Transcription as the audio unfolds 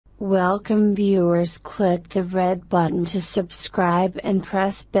Welcome viewers, click the red button to subscribe and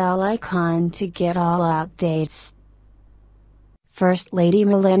press bell icon to get all updates. First Lady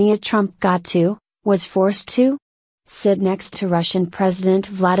Melania Trump was forced to sit next to Russian President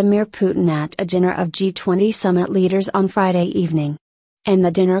Vladimir Putin at a dinner of G20 summit leaders on Friday evening. And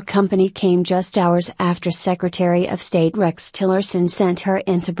the dinner company came just hours after Secretary of State Rex Tillerson sent her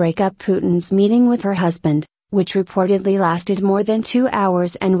in to break up Putin's meeting with her husband, which reportedly lasted more than 2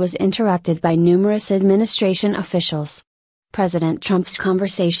 hours and was interrupted by numerous administration officials. President Trump's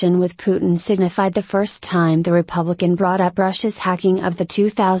conversation with Putin signified the first time the Republican brought up Russia's hacking of the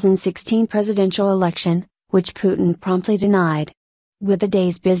 2016 presidential election, which Putin promptly denied. With the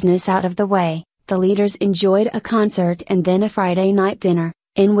day's business out of the way, the leaders enjoyed a concert and then a Friday night dinner,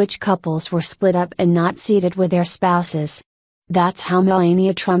 in which couples were split up and not seated with their spouses. That's how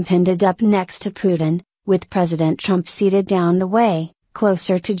Melania Trump ended up next to Putin, with President Trump seated down the way,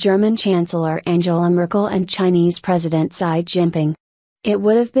 closer to German Chancellor Angela Merkel and Chinese President Xi Jinping. It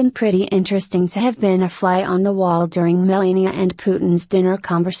would have been pretty interesting to have been a fly on the wall during Melania and Putin's dinner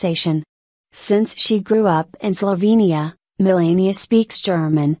conversation. Since she grew up in Slovenia, Melania speaks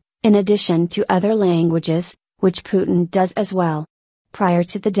German, in addition to other languages, which Putin does as well. Prior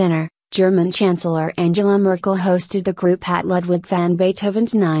to the dinner, German Chancellor Angela Merkel hosted the group at Ludwig van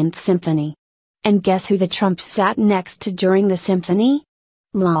Beethoven's Ninth Symphony. And guess who the Trumps sat next to during the symphony?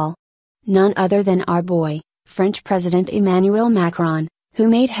 Lol. None other than our boy, French President Emmanuel Macron, who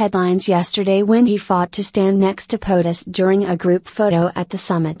made headlines yesterday when he fought to stand next to POTUS during a group photo at the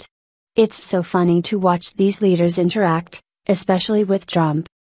summit. It's so funny to watch these leaders interact, especially with Trump.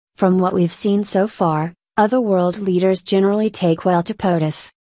 From what we've seen so far, other world leaders generally take well to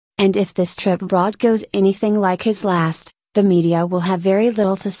POTUS. And if this trip abroad goes anything like his last, the media will have very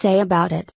little to say about it.